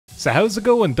So how's it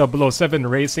going, 007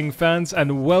 racing fans,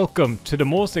 and welcome to the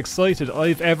most excited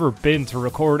I've ever been to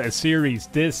record a series.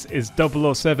 This is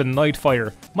 007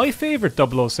 Nightfire, my favourite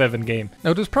 007 game.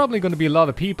 Now there's probably going to be a lot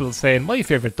of people saying my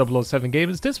favourite 007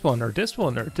 game is this one, or this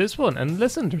one, or this one, and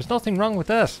listen, there's nothing wrong with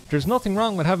that. There's nothing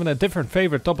wrong with having a different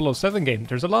favourite 007 game.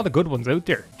 There's a lot of good ones out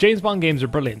there. James Bond games are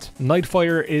brilliant.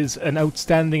 Nightfire is an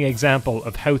outstanding example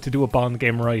of how to do a Bond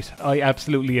game right. I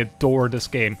absolutely adore this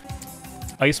game.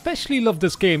 I especially love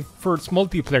this game for its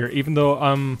multiplayer, even though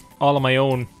I'm all on my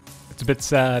own. It's a bit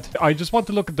sad. I just want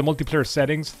to look at the multiplayer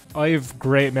settings. I have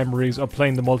great memories of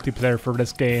playing the multiplayer for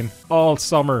this game all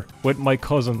summer with my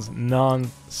cousins,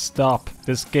 non-stop.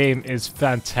 This game is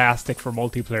fantastic for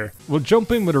multiplayer. We'll jump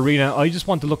in with Arena. I just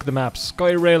want to look at the maps.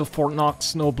 Skyrail, Fort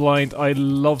Knox, Snowblind. I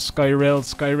love Skyrail.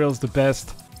 Skyrail's the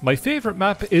best. My favourite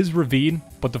map is Ravine,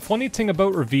 but the funny thing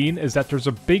about Ravine is that there's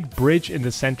a big bridge in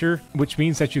the centre, which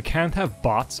means that you can't have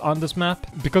bots on this map,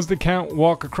 because they can't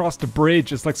walk across the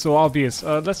bridge. It's like so obvious.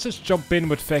 Let's just jump in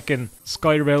with feckin'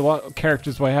 Skyrail. What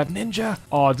characters do I have? Ninja!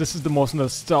 Oh, this is the most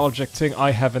nostalgic thing.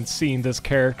 I haven't seen this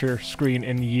character screen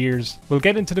in years. We'll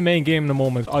get into the main game in a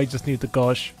moment. I just need to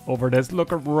gush over this.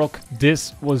 Look at Rook.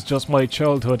 This was just my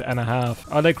childhood and a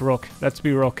half. I like Rook. Let's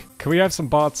be Rook. Can we have some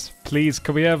bots? Please,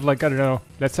 can we have, like, I don't know,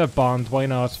 let's have Bond, why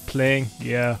not? Playing,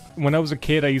 yeah. When I was a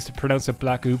kid, I used to pronounce it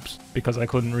Black Oops, because I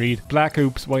couldn't read. Black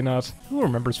Oops, why not? Who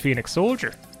remembers Phoenix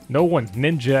Soldier? No one.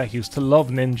 Ninja, used to love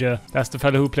Ninja. That's the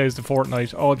fellow who plays the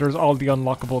Fortnite. Oh, there's all the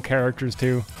unlockable characters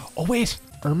too. Oh wait,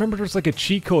 I remember there's like a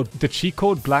cheat code. The cheat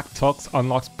code Black Tux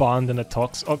unlocks Bond in a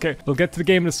tux. Okay, we'll get to the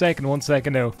game in a second. 1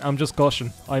 second now. I'm just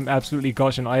gushing. I'm absolutely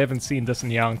gushing. I haven't seen this in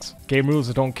yonks. Game rules,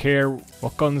 I don't care.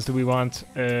 What guns do we want?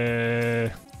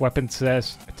 Weapon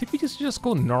set. I think we just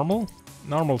go normal.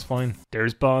 Normal's fine.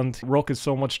 There's Bond. Rook is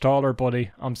so much taller, buddy.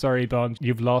 I'm sorry, Bond.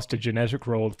 You've lost a genetic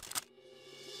role.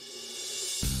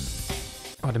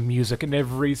 Oh, the music and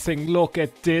everything. Look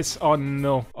at this. Oh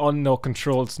no. Oh no,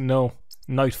 controls. No.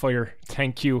 Nightfire,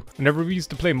 thank you. Whenever we used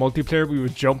to play multiplayer, we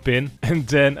would jump in and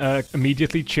then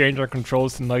immediately change our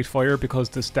controls to Nightfire because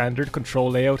the standard control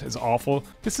layout is awful.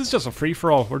 This is just a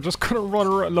free-for-all. We're just gonna run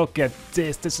around. Look at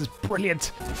this. This is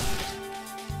brilliant.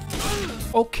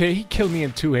 Okay, he killed me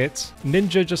in 2 hits.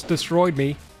 Ninja just destroyed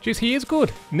me. Jeez, he is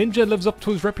good. Ninja lives up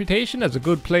to his reputation as a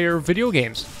good player of video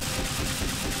games.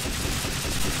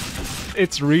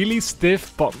 It's really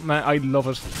stiff, but man, I love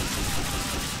it.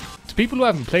 To people who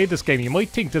haven't played this game, you might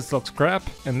think this looks crap.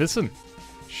 And listen,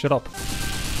 shut up.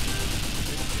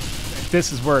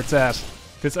 This is where it's at.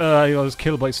 This, I was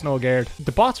killed by Snowguard.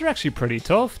 The bots are actually pretty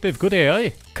tough. They have good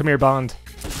AI. Come here, Bond.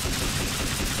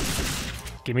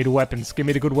 Give me the weapons. Give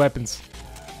me the good weapons.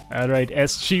 Alright,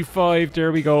 SG5,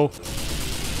 there we go.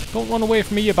 Don't run away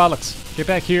from me, you bollocks. Get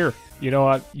back here. You know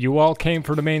what? You all came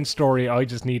for the main story. I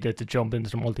just needed to jump into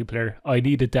the multiplayer. I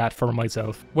needed that for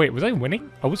myself. Wait, was I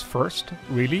winning? I was first?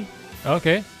 Really?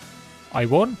 Okay. I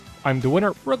won. I'm the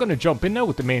winner. We're gonna jump in now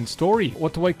with the main story.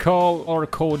 What do I call our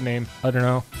code name? I don't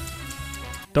know.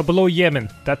 00 Yemen.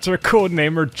 That's our code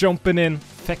name. We're jumping in.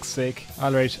 Feck's sake.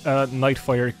 Alright,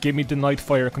 Nightfire. Give me the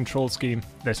Nightfire control scheme.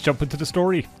 Let's jump into the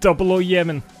story. 00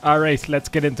 Yemen. Alright, let's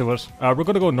get into it. We're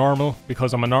gonna go normal,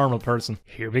 because I'm a normal person.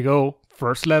 Here we go.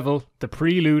 First level. The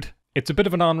prelude. It's a bit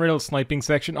of an on-rail sniping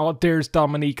section. Oh, there's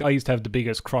Dominique. I used to have the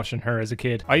biggest crush on her as a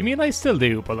kid. I mean, I still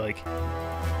do, but like...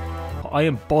 I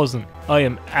am buzzing. I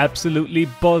am absolutely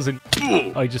buzzing.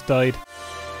 I just died.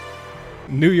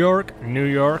 New York, New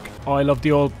York. Oh, I love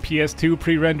the old PS2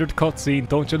 pre-rendered cutscene.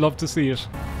 Don't you love to see it?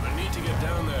 I need to get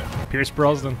down there. Pierce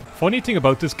Brosnan. Funny thing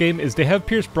about this game is they have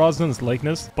Pierce Brosnan's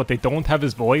likeness, but they don't have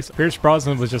his voice. Pierce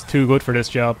Brosnan was just too good for this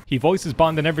job. He voices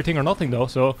Bond in Everything or Nothing though,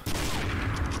 so...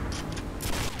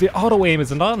 The auto-aim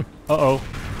isn't on. Uh-oh.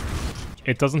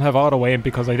 It doesn't have auto-aim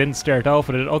because I didn't start off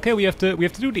with it. Okay, we have to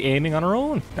do the aiming on our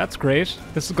own. That's great.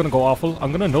 This is gonna go awful.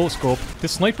 I'm gonna no-scope.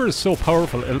 This sniper is so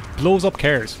powerful, it blows up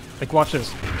cars. Like, watch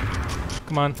this.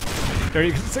 Come on. There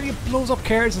you go. See, it blows up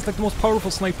cars. It's like the most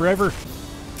powerful sniper ever.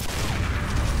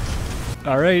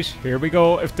 Alright, here we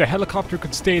go. If the helicopter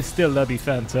could stay still, that'd be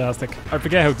fantastic. I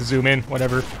forget how to zoom in,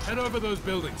 whatever. Head over those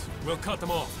buildings. We'll cut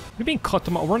them off. What do you mean cut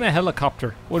them off? We're in a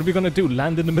helicopter. What are we gonna do?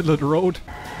 Land in the middle of the road?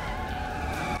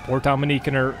 Poor Dominique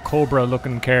in her Cobra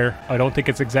looking car. I don't think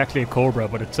it's exactly a Cobra,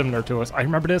 but it's similar to us. I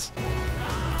remember this.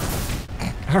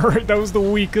 Alright, that was the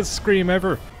weakest scream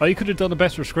ever. I could have done a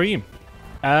better scream.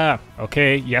 Ah,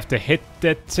 okay, you have to hit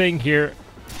that thing here.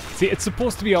 See, it's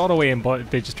supposed to be auto-aim, but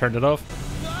they just turned it off.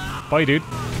 Bye, dude.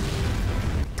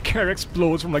 The car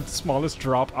explodes from like the smallest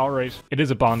drop. Alright, it is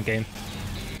a Bond game.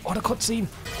 Oh, the cutscene.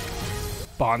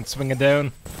 Bond swinging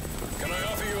down. Can I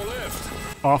offer you a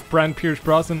lift? Off-brand Pierce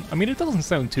Brosnan. I mean, it doesn't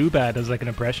sound too bad as like an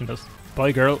impressionist.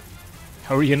 Bye, girl.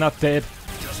 How are you not dead?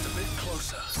 Just a bit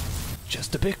closer.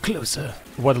 Just a bit closer.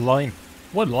 What a line.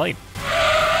 What a line.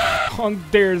 Oh,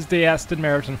 there's the Aston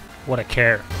Martin. What a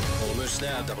care. Almost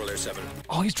now, 007.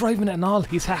 Oh, he's driving it and all.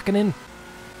 He's hacking in.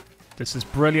 This is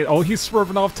brilliant. Oh, he's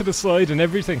swerving off to the side and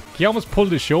everything. He almost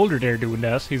pulled his shoulder there doing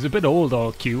that. He's a bit old,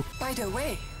 all Q. By the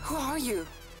way, who are you?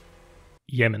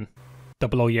 Yemen.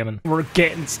 00 Yemen. We're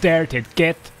getting started.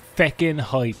 Get feckin'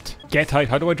 hyped. Get hyped.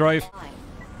 How do I drive?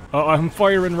 Oh, I'm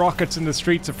firing rockets in the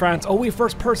streets of France. Oh, we have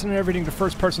first person and everything. The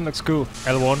first person looks cool.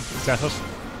 L1, is that it?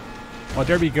 Oh,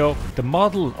 there we go. The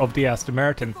model of the Aston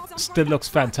Martin still looks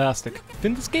fantastic.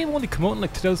 Didn't this game only come out in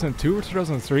like 2002 or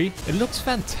 2003? It looks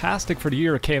fantastic for the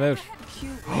year it came out.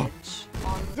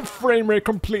 The frame rate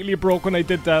completely broke when I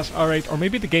did that. Alright, or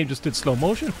maybe the game just did slow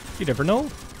motion. You never know.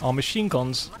 Oh, machine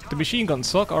guns. The machine guns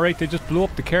suck. Alright, they just blew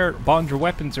up the car. Bond, your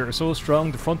weapons are so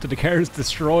strong. The front of the car is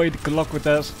destroyed. Good luck with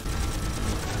that.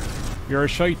 You're a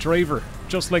shite driver.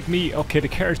 Just like me. Okay, the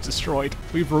car's destroyed.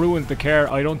 We've ruined the car.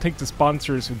 I don't think the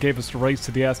sponsors who gave us the rights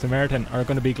to the Aston Martin are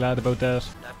going to be glad about that.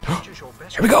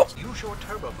 Here we go!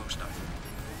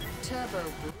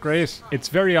 Great. It's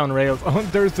very on rails. Oh,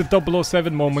 there's the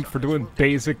 007 moment for doing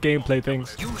basic gameplay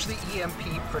things. Use the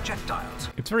EMP projectiles.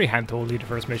 It's very hand-holdy, the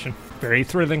first mission. Very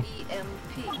thrilling.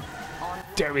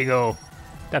 There we go.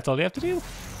 That's all you have to do.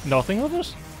 Nothing of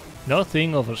it.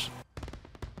 Nothing of it.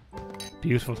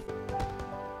 Beautiful.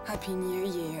 Happy New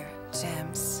Year,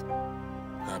 James.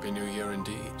 Happy New Year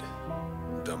indeed,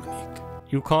 Dominique.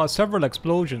 You caused several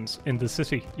explosions in the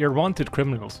city. You're wanted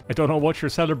criminals. I don't know what you're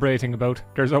celebrating about.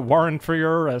 There's a warrant for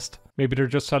your arrest. Maybe they're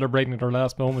just celebrating their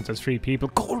last moments as 3 people.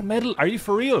 Gold medal? Are you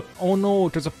for real? Oh no,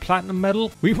 there's a platinum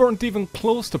medal? We weren't even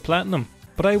close to platinum.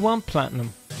 But I want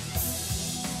platinum.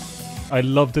 I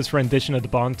love this rendition of the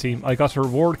Bond team. I got a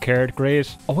reward card,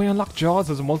 great. Oh, I unlocked Jaws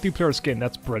as a multiplayer skin,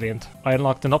 that's brilliant. I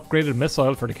unlocked an upgraded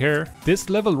missile for the car. This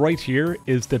level right here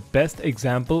is the best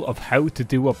example of how to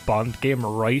do a Bond game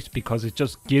right, because it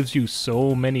just gives you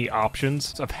so many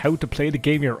options of how to play the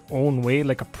game your own way,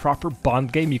 like a proper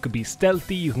Bond game. You can be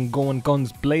stealthy, you can go in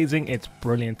guns blazing, it's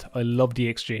brilliant. I love the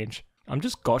exchange. I'm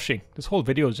just gushing. This whole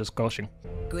video is just gushing.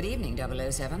 Good evening,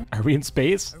 007. Are we in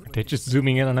space? Are they just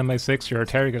zooming in on MI6? You're a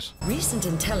target. Recent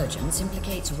intelligence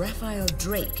implicates Raphael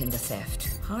Drake in the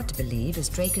theft. Hard to believe, as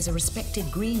Drake is a respected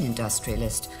green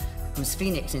industrialist whose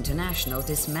Phoenix International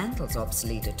dismantles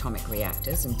obsolete atomic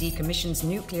reactors and decommissions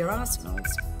nuclear arsenals.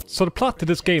 So the plot to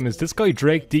this game is this guy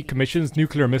Drake decommissions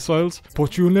nuclear missiles,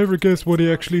 but you'll never guess what he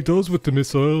actually does with the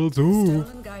missiles. Ooh.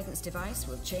 Stolen guidance device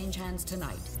will change hands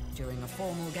tonight during a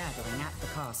formal gathering at the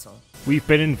castle. We've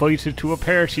been invited to a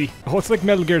party. Oh, it's like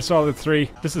Metal Gear Solid 3.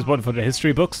 This is one for the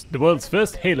history books. The world's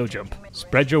first Halo jump.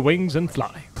 Spread your wings and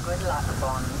fly. Good luck,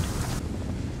 Bond.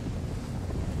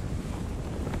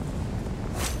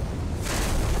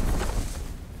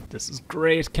 This is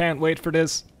great. Can't wait for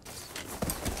this.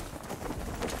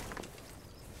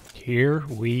 Here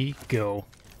we go.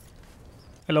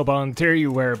 Hello, Bond. There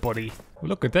you were, buddy.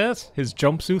 Look at that. His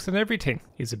jumpsuit and everything.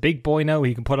 He's a big boy now.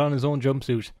 He can put on his own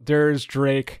jumpsuit. There's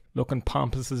Drake, looking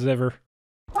pompous as ever.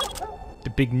 The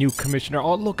big new commissioner.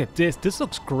 Oh, look at this. This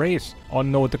looks great. Oh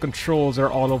no, the controls are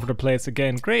all over the place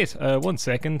again. Great. 1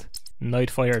 second.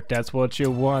 Nightfire, that's what you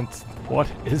want. What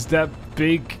is that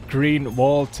big green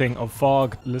wall thing of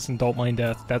fog? Listen, don't mind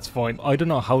that. That's fine. I don't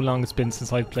know how long it's been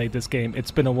since I've played this game. It's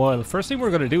been a while. First thing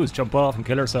we're going to do is jump off and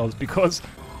kill ourselves because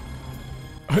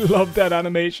I love that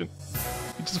animation.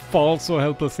 He just falls so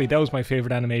helplessly. That was my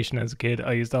favourite animation as a kid.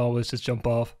 I used to always just jump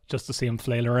off just to see him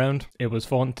flail around. It was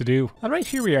fun to do. Alright,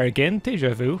 here we are again.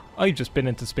 Deja vu. I've just been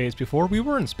into space before. We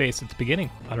were in space at the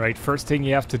beginning. Alright, first thing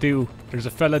you have to do. There's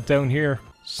a fella down here.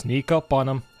 Sneak up on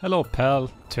him. Hello,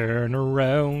 pal. Turn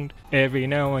around. Every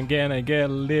now and again I get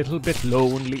a little bit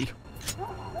lonely.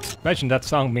 Imagine that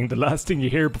song being the last thing you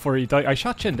hear before you die. I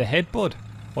shot you in the head, bud.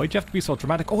 Why'd you have to be so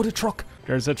dramatic? Oh, the truck.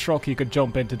 There's a truck you could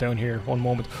jump into down here. One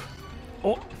moment.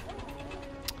 Oh.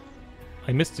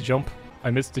 I missed the jump. I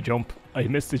missed the jump. I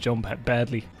missed the jump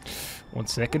badly. 1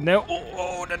 second now.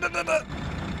 Oh, da, da, da, da.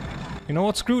 You know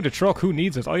what? Screw the truck. Who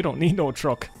needs it? I don't need no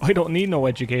truck. I don't need no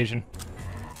education.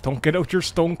 Don't get out your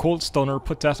stone cold stunner.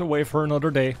 Put that away for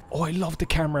another day. Oh, I love the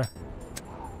camera.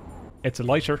 It's a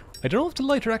lighter. I don't know if the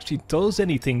lighter actually does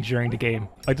anything during the game.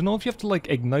 I don't know if you have to like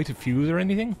ignite a fuse or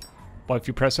anything. But if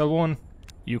you press L1,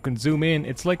 you can zoom in.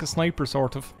 It's like a sniper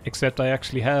sort of. Except I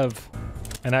actually have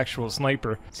an actual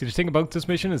sniper. See, the thing about this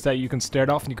mission is that you can start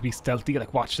off and you can be stealthy.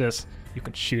 Like, watch this. You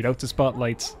can shoot out the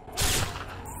spotlights.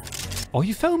 Oh,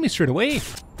 you found me straight away.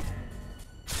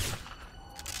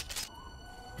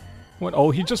 What?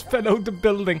 Oh, he just fell out the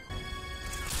building.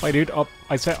 Bye, dude. Up.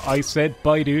 I said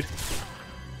bye, dude.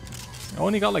 I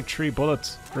only got like 3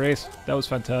 bullets. Great. That was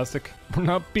fantastic. We're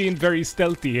not being very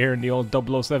stealthy here in the old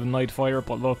 007 Nightfire,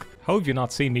 but look. How have you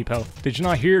not seen me, pal? Did you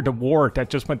not hear the war that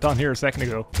just went on here a second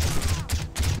ago?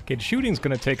 Okay, the shooting's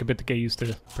gonna take a bit to get used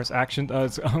to. Press action.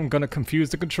 I'm gonna confuse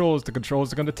the controls. The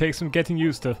controls are gonna take some getting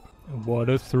used to. What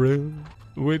a thrill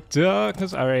with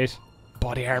darkness. Alright.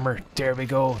 Body armor. There we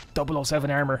go.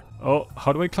 007 armor. Oh,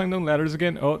 how do I climb down ladders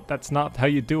again? Oh, that's not how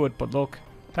you do it, but look.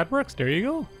 That works. There you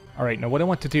go. Alright, now what I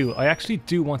want to do, I actually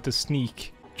do want to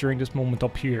sneak during this moment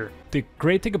up here. The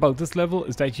great thing about this level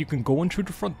is that you can go in through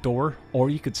the front door, or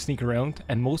you could sneak around,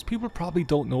 and most people probably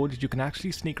don't know that you can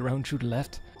actually sneak around through the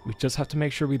left. We just have to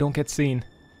make sure we don't get seen.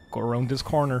 Go around this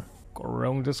corner. Go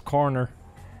around this corner.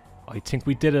 I think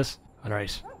we did it.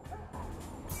 Alright.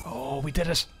 Oh, we did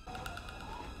it.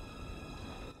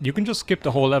 You can just skip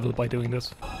the whole level by doing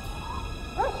this.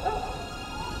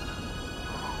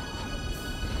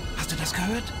 Hast du das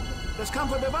gehört? Das kam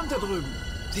von der Wand da drüben.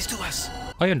 Siehst du was?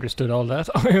 I understood all that.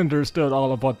 I understood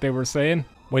all of what they were saying.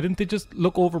 Why didn't they just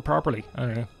look over properly? I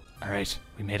don't know. Alright,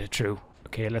 we made it through.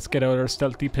 Okay, let's get out our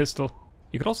stealthy pistol.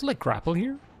 You could also like grapple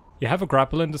here. You have a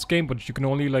grapple in this game, but you can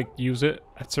only like use it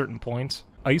at certain points.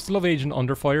 I used to love Agent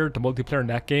Underfire, the multiplayer in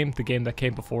that game, the game that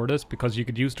came before this, because you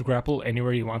could use the grapple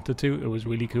anywhere you wanted to. It was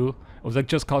really cool. It was like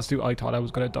Just Cause 2, I thought I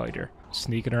was gonna die there.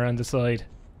 Sneaking around the side.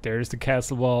 There's the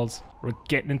castle walls. We're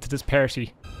getting into this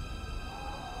party.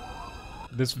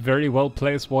 This very well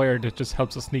placed wire that just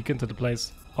helps us sneak into the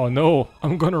place. Oh no,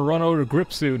 I'm gonna run out of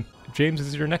grip soon. James,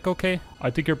 is your neck okay?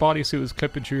 I think your bodysuit is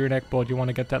clipping through your neck, bud. You want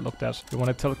to get that looked at. You want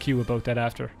to tell Q about that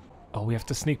after. Oh, we have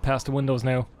to sneak past the windows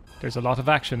now. There's a lot of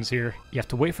actions here. You have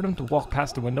to wait for them to walk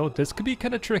past the window. This could be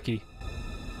kind of tricky.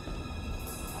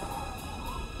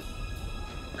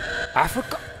 I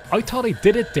forgot. I thought I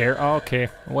did it there. Oh, okay,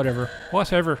 whatever.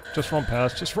 Whatever. Just run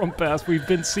past. Just run past. We've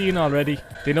been seen already.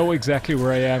 They know exactly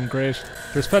where I am. Great.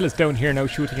 There's fellas down here now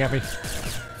shooting at me.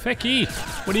 Fecky,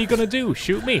 what are you gonna do?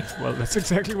 Shoot me? Well, that's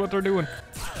exactly what they're doing.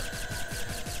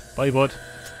 Bye, bud.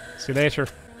 See you later.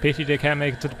 Pity they can't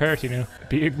make it to the party now. It'd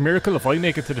be a miracle if I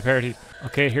make it to the party.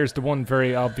 Okay, here's the one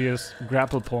very obvious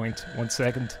grapple point. 1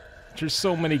 second. There's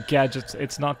so many gadgets,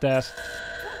 it's not that.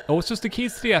 Oh, it's just the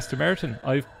keys to the Aston Martin.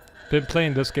 I've been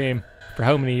playing this game for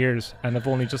how many years, and I've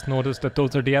only just noticed that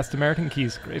those are the Aston Martin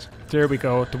keys. Great. There we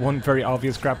go, the one very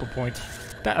obvious grapple point.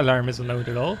 That alarm isn't loud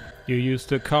at all. You used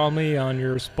to call me on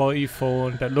your spy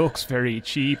phone that looks very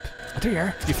cheap. Oh, there you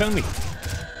are. You found me.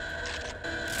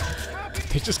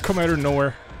 They just come out of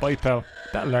nowhere. Bye, pal.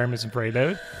 That alarm isn't very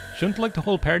loud. Shouldn't like the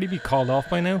whole party be called off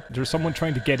by now? There's someone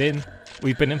trying to get in.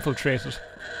 We've been infiltrated.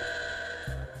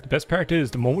 The best part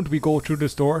is, the moment we go through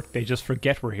this door, they just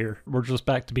forget we're here. We're just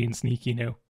back to being sneaky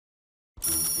now.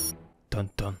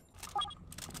 Dun dun.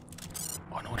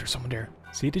 Oh no, there's someone there.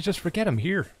 See, they just forget I'm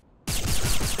here.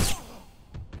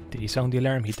 Did he sound the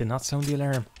alarm? He did not sound the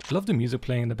alarm. I love the music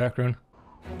playing in the background.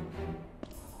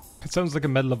 It sounds like a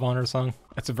Medal of Honor song.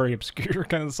 It's a very obscure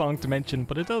kind of song to mention,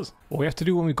 but it does. What we have to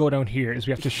do when we go down here is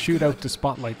we have to shoot out the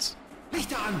spotlights.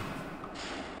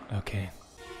 Okay.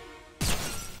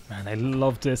 Man, I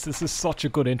love this. This is such a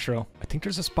good intro. I think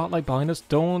there's a spotlight behind us.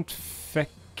 Don't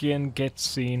feckin' get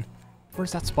seen.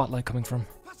 Where's that spotlight coming from?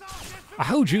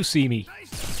 How'd you see me?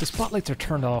 The spotlights are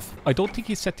turned off. I don't think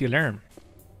he set the alarm.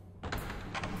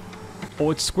 Oh,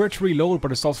 it's square to reload,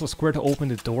 but it's also square to open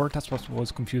the door. That's what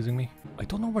was confusing me. I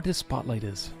don't know where this spotlight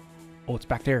is. Oh, it's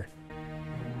back there.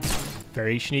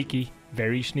 Very sneaky.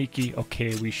 Very sneaky.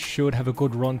 Okay, we should have a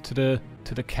good run to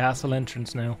the castle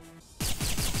entrance now.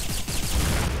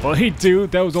 Oh,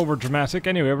 dude, that was over dramatic.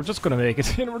 Anyway, we're just gonna make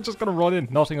it. We're just gonna run in.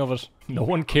 Nothing of it. No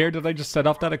one cared that I just set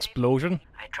off that explosion.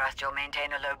 I trust you'll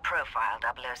maintain a low profile,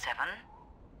 007.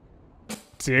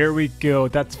 There we go.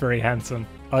 That's very handsome.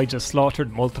 I just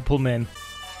slaughtered multiple men.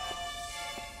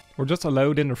 We're just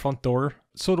allowed in the front door.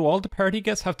 So do all the party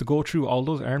guests have to go through all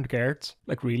those armed guards?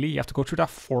 Like really? You have to go through that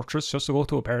fortress just to go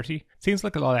to a party? Seems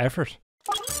like a lot of effort.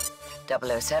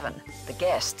 007. The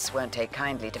guests won't take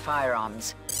kindly to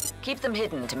firearms. Keep them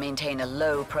hidden to maintain a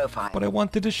low profile. But I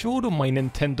wanted to show them my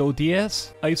Nintendo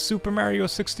DS. I have Super Mario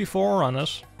 64 on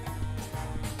it.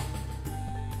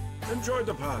 Enjoy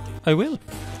the party. I will.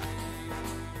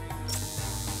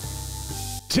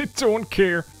 Don't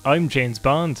care. I'm James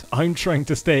Bond. I'm trying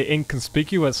to stay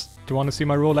inconspicuous. Do you want to see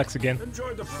my Rolex again?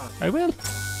 Enjoy the party. I will.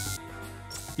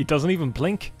 He doesn't even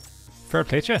blink. Fair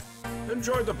play to you.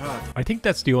 Enjoy the party. I think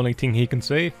that's the only thing he can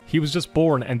say. He was just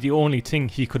born and the only thing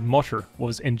he could mutter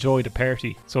was enjoy the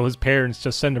party. So his parents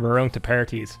just send him around to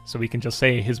parties so he can just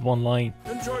say his one line.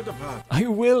 Enjoy the party. I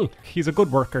will. He's a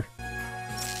good worker.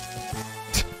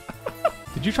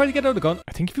 Did you try to get out of the gun?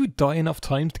 I think if you die enough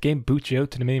times, the game boots you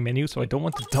out to the main menu, so I don't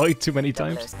want to die too many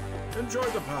times. Enjoy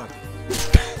the party.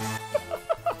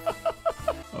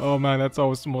 Oh man, that's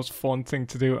always the most fun thing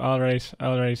to do. Alright,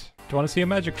 alright. Do you want to see a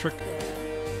magic trick?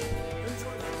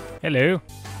 Hello?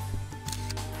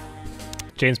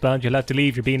 James Bond, you'll have to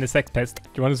leave, you're being a sex pest. Do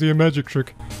you want to see a magic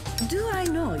trick? Do I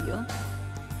know you?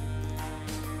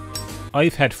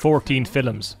 I've had 14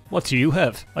 films. What do you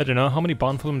have? I don't know, how many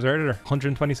Bond films are there?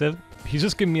 127? He's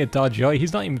just giving me a dodgy eye,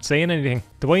 he's not even saying anything.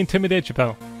 Do I intimidate you,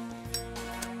 pal?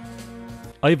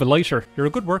 I have a lighter, you're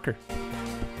a good worker.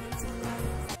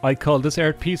 I call this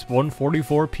art piece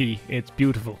 144p. It's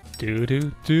beautiful. Do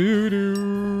do do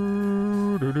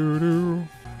do do do do.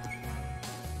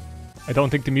 I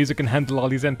don't think the music can handle all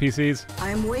these NPCs.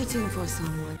 I'm waiting for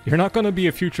someone. You're not gonna be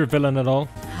a future villain at all.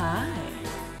 Hi.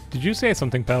 Did you say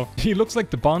something, pal? He looks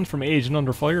like the Bond from Agent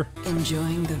Under Fire.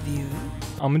 Enjoying the view?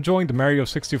 I'm enjoying the Mario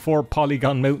 64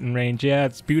 Polygon Mountain Range. Yeah,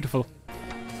 it's beautiful.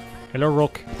 Hello,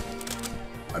 Rook.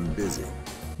 I'm busy.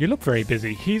 You look very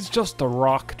busy. He's just a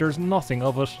rock. There's nothing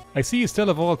of it. I see you still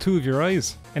have all two of your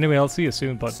eyes. Anyway, I'll see you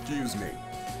soon, bud. Excuse me.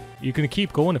 You can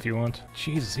keep going if you want.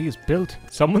 Jesus, he is built.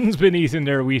 Someone's been eating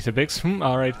their Weetabix.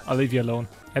 Alright, I'll leave you alone.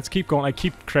 Let's keep going. I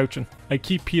keep crouching. I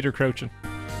keep Peter crouching.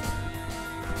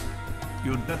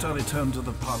 You'd better return to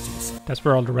the parties. That's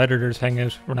where all the Redditors hang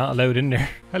out. We're not allowed in there.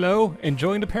 Hello,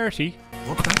 enjoying the party?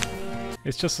 What the?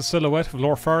 It's just a silhouette of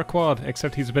Lord Farquaad,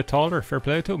 except he's a bit taller. Fair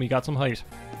play to him, he got some height.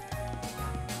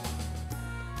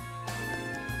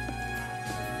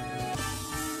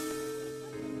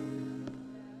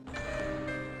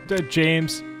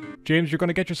 James, you're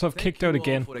gonna get yourself kicked out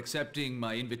again. For accepting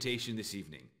my invitation this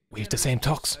evening. We have the same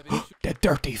tux. The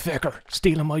dirty fecker,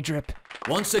 stealing my drip.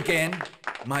 Once again,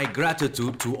 my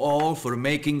gratitude to all for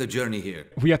making the journey here.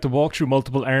 We had to walk through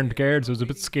multiple armed guards. It was a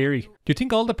bit scary. Do you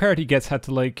think all the party guests had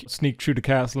to like sneak through the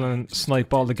castle and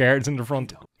snipe all the guards in the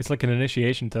front? It's like an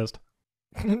initiation test.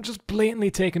 Just blatantly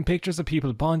taking pictures of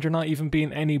people. Bond, you're not even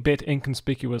being any bit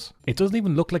inconspicuous. It doesn't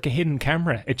even look like a hidden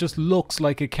camera. It just looks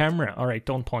like a camera. Alright,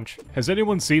 don't punch. Has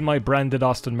anyone seen my branded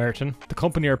Aston Martin? The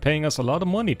company are paying us a lot of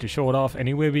money to show it off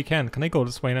any way we can. Can I go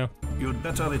this way now? You'd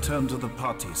better return to the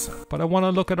party, sir. But I want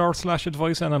to look at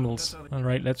r/advice animals.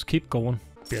 Alright, let's keep going.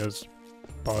 Buzz.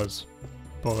 Buzz.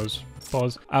 Buzz.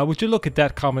 Buzz. Would you look at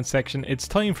that comment section? It's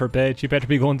time for bed. You better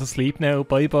be going to sleep now.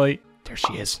 Bye bye. There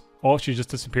she is. Oh, she just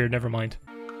disappeared, never mind.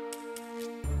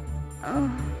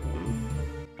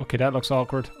 Okay, that looks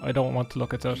awkward. I don't want to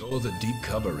look at that. You're the deep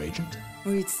cover agent?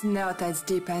 Oh, it's not as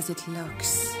deep as it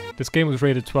looks. This game was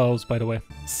rated 12s, by the way.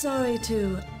 Sorry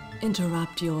to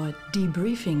interrupt your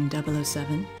debriefing,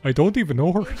 007. I don't even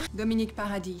know her. Dominique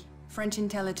Paradis, French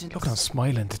intelligence. Look at him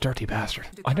smiling, the dirty bastard.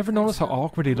 I never noticed how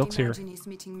awkward he looks here.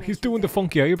 He's doing the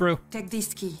funky eyebrow. Take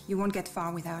this key. You won't get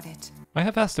far without it. I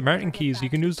have Aston Martin keys. You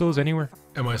can use those anywhere.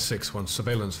 MI6 wants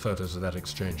surveillance photos of that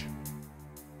exchange.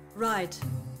 Right.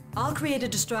 I'll create a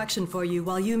distraction for you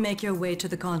while you make your way to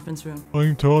the conference room.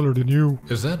 I'm taller than you.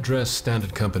 Is that dress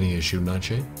standard company issue,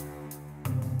 Nightshade?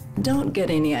 Don't get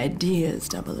any ideas,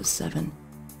 007.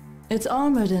 It's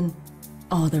armored in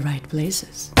all the right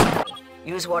places.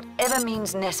 Use whatever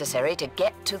means necessary to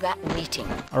get to that meeting.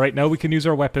 Alright, now we can use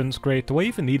our weapons. Great. Do I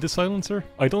even need the silencer?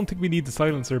 I don't think we need the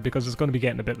silencer because it's going to be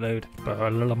getting a bit loud.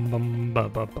 Oh,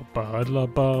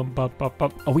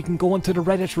 we can go into the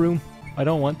Reddit room. I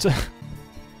don't want to.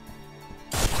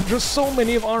 There's so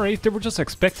many of... Alright, they were just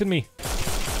expecting me.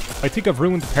 I think I've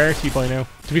ruined the party by now.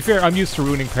 To be fair, I'm used to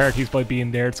ruining parties by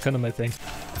being there. It's kind of my thing.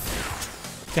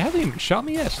 They haven't even shot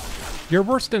me yet. You're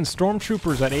worse than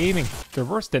stormtroopers at aiming. They're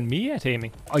worse than me at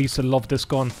aiming. I used to love this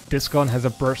gun. This gun has a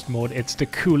burst mode. It's the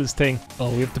coolest thing. Oh,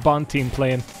 we have the Bond team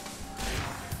playing.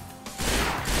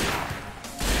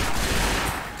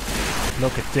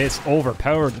 Look at this.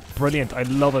 Overpowered. Brilliant. I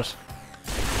love it.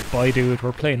 Bye, dude.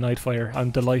 We're playing Nightfire.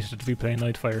 I'm delighted to be playing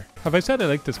Nightfire. Have I said I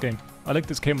like this game? I like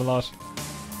this game a lot.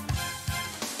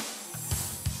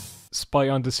 Spy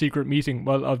on the secret meeting.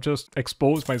 Well, I've just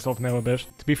exposed myself now a bit.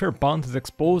 To be fair, Bond has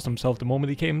exposed himself the moment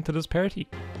he came into this party.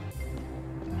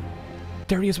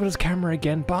 There he is with his camera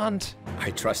again. Bond!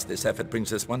 I trust this effort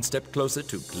brings us one step closer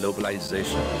to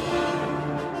globalization.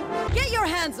 Get your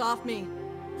hands off me!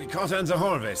 We caught her in the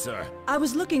hallway, sir. I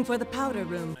was looking for the powder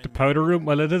room. The powder room?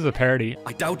 Well, it is a party.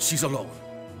 I doubt she's alone.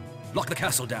 Lock the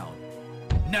castle down.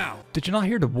 Now! Did you not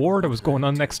hear the war that was going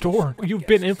on next door? You've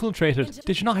been infiltrated.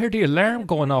 Did you not hear the alarm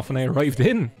going off when I arrived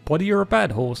in? Buddy, you're a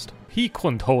bad host. He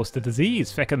couldn't host the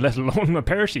disease, feckin' let alone a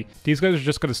party. These guys are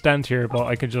just gonna stand here, but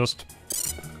I can just...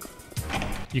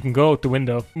 You can go out the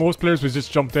window. Most players would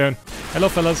just jump down. Hello,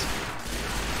 fellas.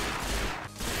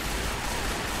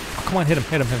 Oh, come on, hit him,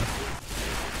 hit him, hit him.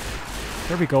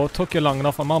 There we go. Took you long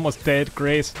enough. I'm almost dead.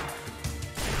 Great.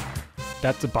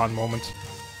 That's a Bond moment.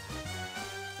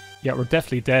 Yeah, we're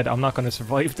definitely dead. I'm not going to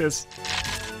survive this.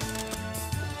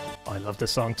 I love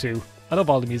this song too. I love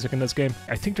all the music in this game.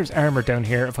 I think there's armor down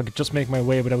here if I could just make my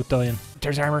way without dying.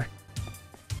 There's armor.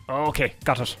 Okay,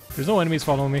 got it. There's no enemies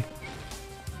following me.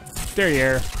 There you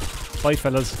are. Bye,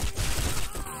 fellas.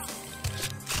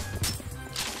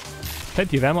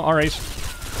 Plenty of ammo. Alright.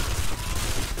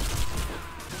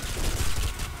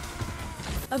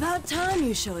 About time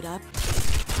you showed up.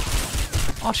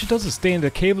 All she does is stay in the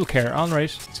cable car. Alright.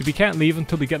 So we can't leave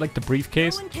until we get like the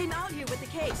briefcase. No one came out here with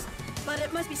the case, but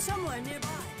it must be somewhere nearby.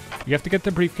 You have to get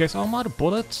the briefcase. Oh, I'm out of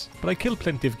bullets. But I killed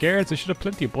plenty of guards. I should have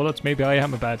plenty of bullets. Maybe I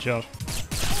am a bad shot.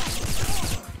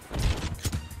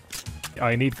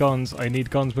 I need guns. I need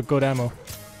guns with good ammo.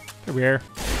 There we are.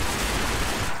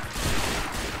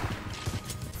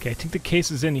 Okay, I think the case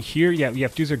is in here. Yeah, we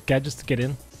have to use our gadgets to get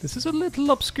in. This is a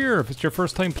little obscure if it's your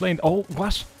first time playing. Oh,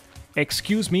 what?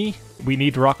 Excuse me? We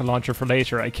need the rocket launcher for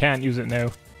later. I can't use it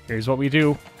now. Here's what we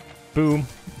do. Boom.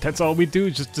 That's all we do.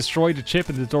 Just destroy the chip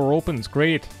and the door opens.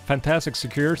 Great. Fantastic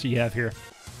security you have here.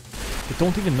 I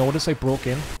don't even notice I broke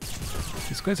in.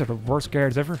 These guys are the worst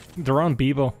guards ever. They're on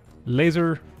Bebo.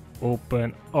 Laser.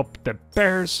 Open up the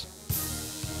bears.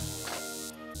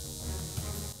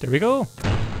 There we go.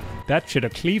 That should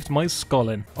have cleaved my skull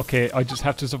in. Okay, I just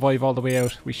have to survive all the way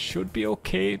out. We should be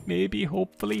okay, maybe,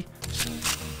 hopefully.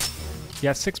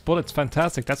 Yeah, 6 bullets,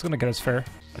 fantastic. That's going to get us fair.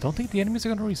 I don't think the enemies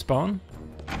are going to respawn.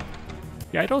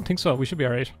 Yeah, I don't think so. We should be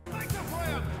alright.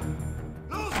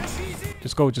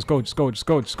 Just go, just go, just go, just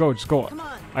go, just go, just go.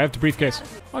 I have the briefcase.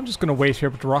 I'm just going to wait here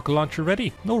with the rocket launcher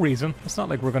ready. No reason. It's not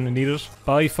like we're going to need it.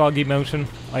 Bye, Foggy Mountain.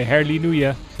 I hardly knew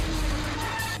ya.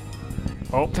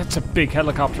 Oh, that's a big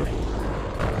helicopter.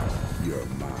 You're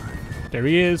mine. There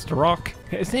he is, The Rock.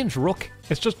 His name's Rook.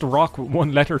 It's just The Rock with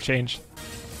 1 letter change.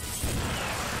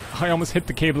 I almost hit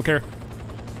the cable car.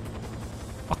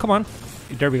 Oh, come on.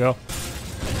 There we go.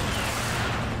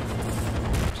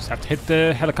 Just have to hit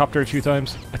the helicopter a few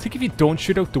times. I think if you don't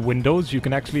shoot out the windows, you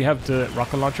can actually have the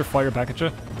rocket launcher fire back at you.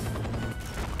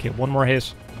 Okay, 1 more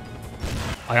hit.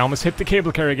 I almost hit the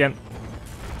cable car again.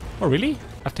 Oh, really?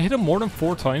 I have to hit him more than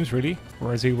 4 times, really?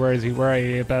 Where is he? Where is he? Where are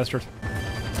you, bastard?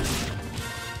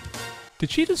 Did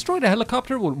she destroy the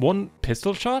helicopter with 1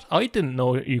 pistol shot? I didn't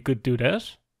know you could do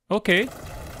that. Okay.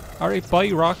 Alright, bye,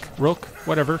 Rook,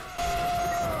 whatever.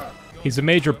 He's a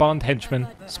major Bond henchman.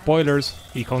 Spoilers,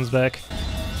 he comes back.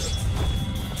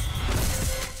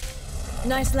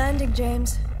 Nice landing,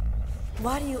 James.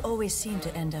 Why do you always seem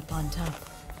to end up on top?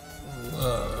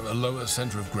 A lower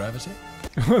center of gravity?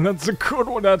 That's a good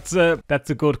one. That's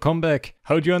a good comeback.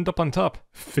 How'd you end up on top?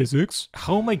 Physics?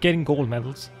 How am I getting gold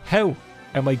medals? How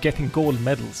am I getting gold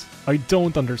medals? I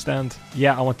don't understand.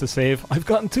 Yeah, I want to save. I've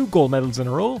gotten 2 gold medals in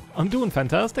a row. I'm doing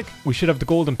fantastic. We should have the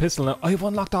golden pistol now. I've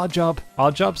unlocked Odd Job.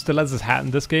 Odd Job still has his hat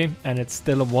in this game, and it's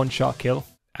still a 1-shot kill.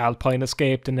 Alpine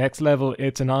Escape, the next level.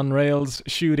 It's an on-rails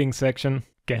shooting section.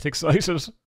 Get excited.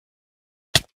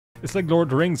 It's like Lord of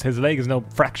the Rings, his leg is now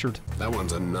fractured. That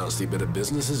one's a nasty bit of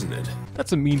business, isn't it?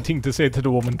 That's a mean thing to say to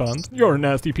the woman, Bond. You're a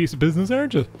nasty piece of business,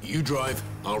 aren't you? You drive,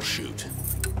 I'll shoot.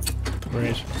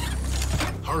 Great.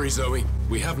 Hurry, Zoe.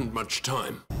 We haven't much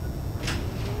time.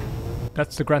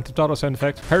 That's the Grand Theft Auto sound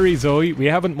effect. Hurry, Zoe, we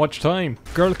haven't much time.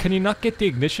 Girl, can you not get the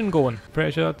ignition going?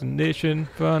 Fresh out the ignition,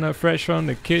 Fana fresh from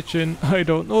the kitchen. I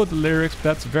don't know the lyrics, but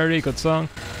that's a very good song.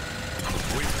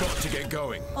 We've got to get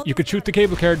going. You could shoot the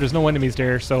cable car, there's no enemies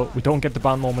there, so we don't get the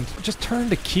Bond moment. Just turn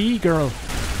the key, girl.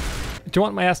 Do you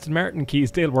want my Aston Martin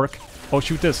keys? They'll work. Oh,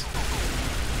 shoot this.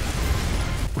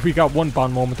 We got 1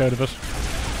 Bond moment out of it.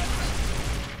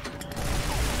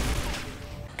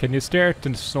 Can you start the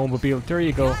snowmobile? There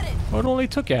you go. Oh, it only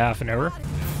took you half an hour.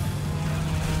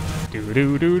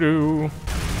 Do-do-do-do.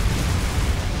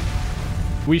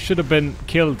 We should have been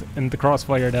killed in the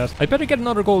crossfire that. I better get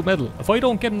another gold medal. If I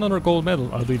don't get another gold medal,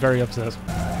 I'll be very upset.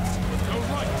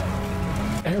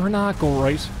 We're not go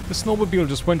right. The snowmobile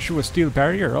just went through a steel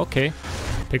barrier. Okay.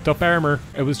 Picked up armor.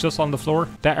 It was just on the floor.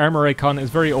 That armor icon is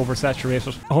very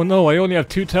oversaturated. Oh no, I only have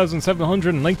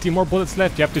 2,790 more bullets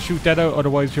left. You have to shoot that out,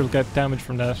 otherwise you'll get damage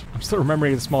from that. I'm still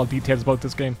remembering the small details about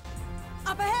this game.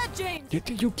 Up ahead,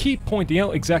 James! You keep pointing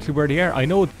out exactly where they are. I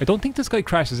know. I don't think this guy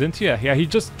crashes into you. Yeah, he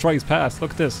just drives past.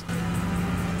 Look at this.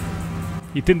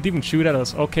 He didn't even shoot at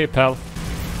us. Okay, pal.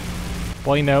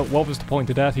 Why now? What was the point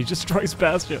of that? He just drives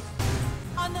past you.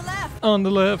 On the left! On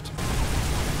the left.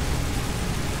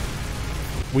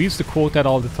 We used to quote that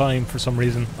all the time for some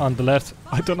reason. On the left.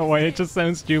 I don't know why, it just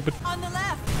sounds stupid. On the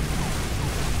left!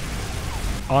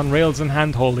 On rails and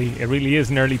hand-holdy. It really is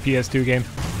an early PS2 game.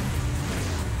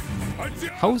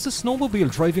 How is the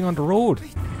snowmobile driving on the road?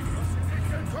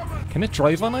 Can it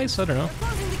drive on ice? I don't know.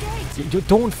 You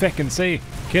don't feckin' say.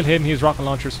 Kill him, he has rocket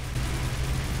launchers.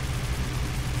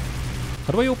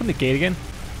 How do I open the gate again?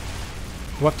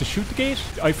 Do I have to shoot the gate?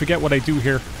 I forget what I do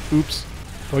here. Oops.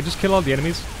 Do I just kill all the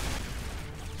enemies?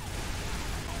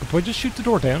 Do I just shoot the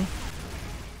door down?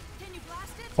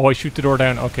 Oh, I shoot the door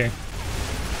down, okay.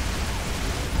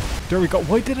 There we go.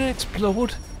 Why did it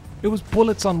explode? It was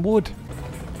bullets on wood.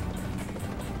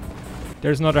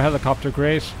 There's another helicopter,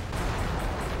 great.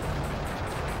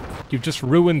 You've just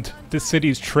ruined this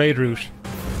city's trade route.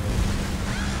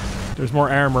 There's more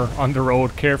armor on the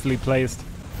road, carefully placed.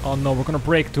 Oh no, we're gonna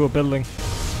break into a building.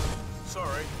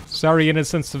 Sorry,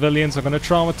 innocent civilians, I'm gonna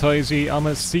traumatize you. I'm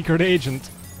a secret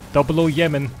agent. 00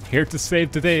 Yemen, here to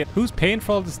save the day. Who's paying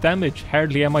for all this damage?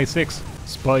 Hardly MI6.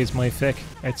 Spies my fic.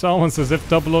 It's almost as if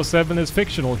 007 is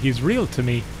fictional. He's real to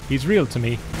me. He's real to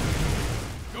me.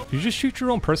 You just shoot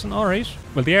your own person? Alright.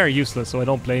 Well, they are useless, so I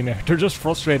don't blame you. They're just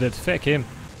frustrated. Feck him.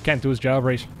 Can't do his job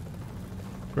right.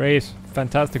 Great.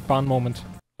 Fantastic Bond moment.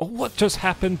 Oh, what just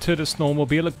happened to the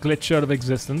snowmobile? It glitched out of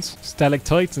existence.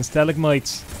 Stalactites and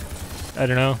stalagmites. I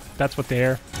don't know. That's what they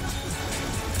are.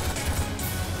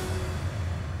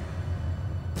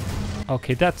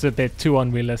 Okay, that's a bit too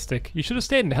unrealistic. You should have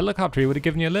stayed in the helicopter. He would have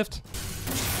given you a lift.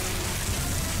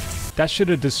 That should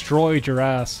have destroyed your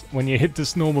ass when you hit the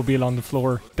snowmobile on the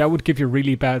floor. That would give you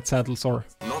really bad saddle sore.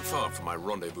 Not far from my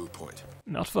rendezvous point.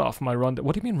 Not far from my rendezvous.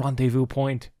 What do you mean rendezvous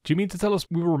point? Do you mean to tell us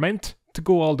we were meant to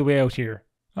go all the way out here?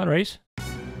 Alright.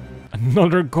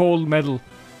 Another gold medal.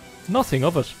 Nothing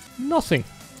of it. Nothing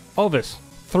of it.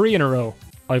 3 in a row.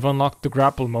 I've unlocked the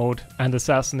grapple mode and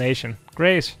assassination.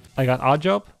 Great. I got odd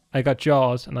job, I got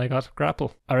Jaws, and I got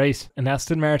grapple. Alright, an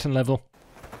Aston Martin level.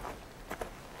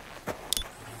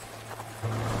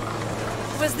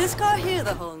 Was this car here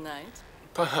the whole night?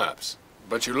 Perhaps,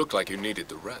 but you look like you needed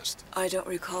the rest. I don't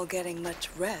recall getting much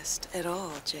rest at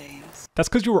all, James. That's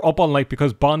because you were up all night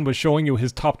because Bond was showing you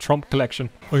his top trump collection.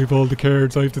 I have all the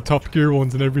cards, I have the Top Gear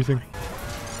ones and everything.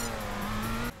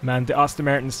 Man, the Aston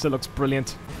Martin still looks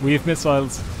brilliant. We have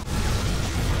missiles.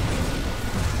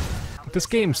 This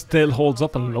game still holds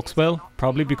up and looks well.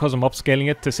 Probably because I'm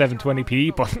upscaling it to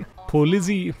 720p, but poor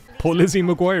Lizzie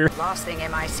McGuire. Last thing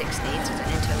MI6 needs is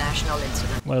an international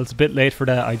incident. Well, it's a bit late for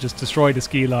that. I just destroyed a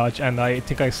ski lodge and I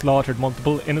think I slaughtered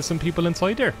multiple innocent people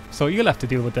inside there. So you'll have to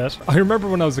deal with that. I remember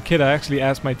when I was a kid, I actually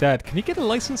asked my dad, can you get a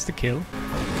license to kill?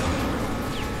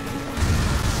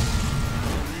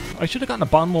 I should have gotten a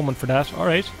Bond moment for that.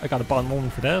 Alright, I got a Bond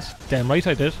moment for that. Damn right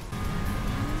I did.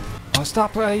 Oh,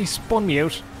 stop. He spun me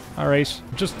out. Alright,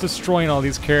 just destroying all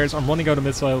these cars. I'm running out of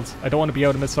missiles. I don't want to be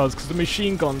out of missiles because the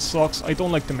machine gun sucks. I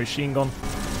don't like the machine gun.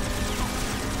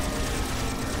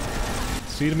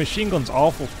 See, the machine gun's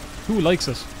awful. Who likes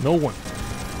it? No one.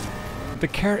 The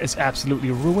car is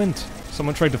absolutely ruined.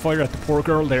 Someone tried to fire at the poor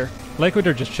girl there. Like how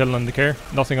they're just chilling in the car.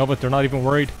 Nothing of it, they're not even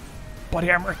worried.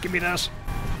 Body armor, give me that.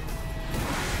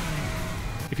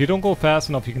 If you don't go fast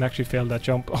enough, you can actually fail that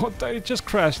jump. Oh, it just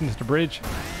crashed into the bridge.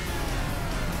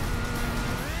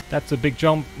 That's a big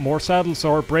jump. More saddle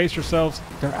sore. Brace yourselves.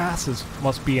 Their asses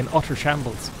must be in utter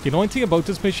shambles. The annoying thing about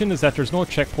this mission is that there's no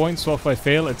checkpoint, so if I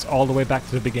fail, it's all the way back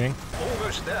to the beginning.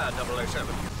 Almost there,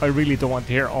 007. I really don't want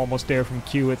to hear almost there from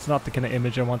Q. It's not the kind of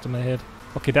image I want in my head.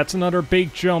 Okay, that's another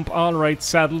big jump. Alright,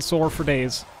 saddle sore for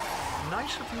days.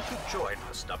 Nice of you to join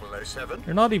us, 007.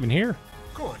 You're not even here.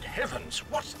 Good heavens,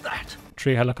 what's that?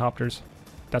 3 helicopters.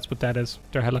 That's what that is.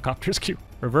 They're helicopters, Q.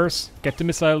 Reverse. Get the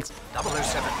missiles.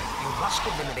 007, you must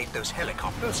eliminate those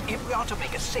helicopters if we are to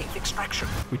make a safe extraction.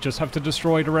 We just have to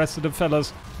destroy the rest of the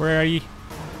fellas. Where are ye?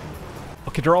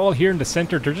 Okay, they're all here in the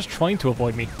center. They're just trying to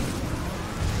avoid me.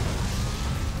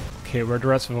 Okay, where are the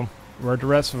rest of them? Where are the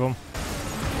rest of them?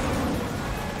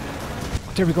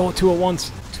 There we go, 2 at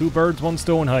once. 2 birds, 1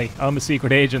 stone high. I'm a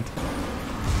secret agent.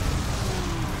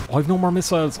 Oh, I've no more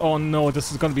missiles. Oh no,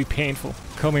 this is going to be painful.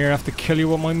 Come here, I have to kill you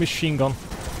with my machine gun.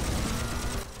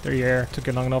 There you are. Took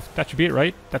you long enough. That should be it,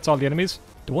 right? That's all the enemies.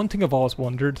 The one thing I've always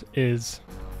wondered is,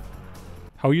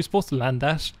 how are you supposed to land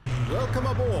that? Welcome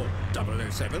aboard,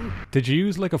 007. Did you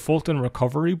use like a Fulton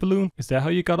recovery balloon? Is that how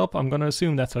you got up? I'm going to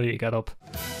assume that's how you got up.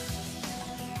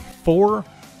 4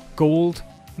 gold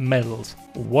medals.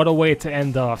 What a way to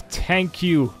end off. Thank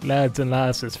you, lads and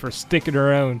lasses, for sticking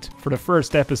around for the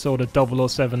first episode of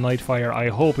 007 Nightfire. I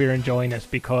hope you're enjoying it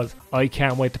because I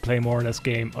can't wait to play more in this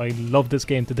game. I love this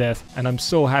game to death and I'm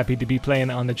so happy to be playing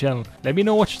it on the channel. Let me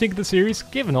know what you think of the series.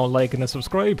 Give an old like and a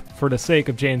subscribe for the sake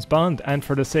of James Bond and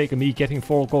for the sake of me getting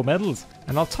 4 gold medals.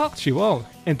 And I'll talk to you all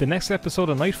in the next episode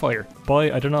of Nightfire.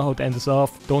 Bye. I don't know how to end this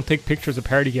off. Don't take pictures of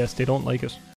party guests. They don't like it.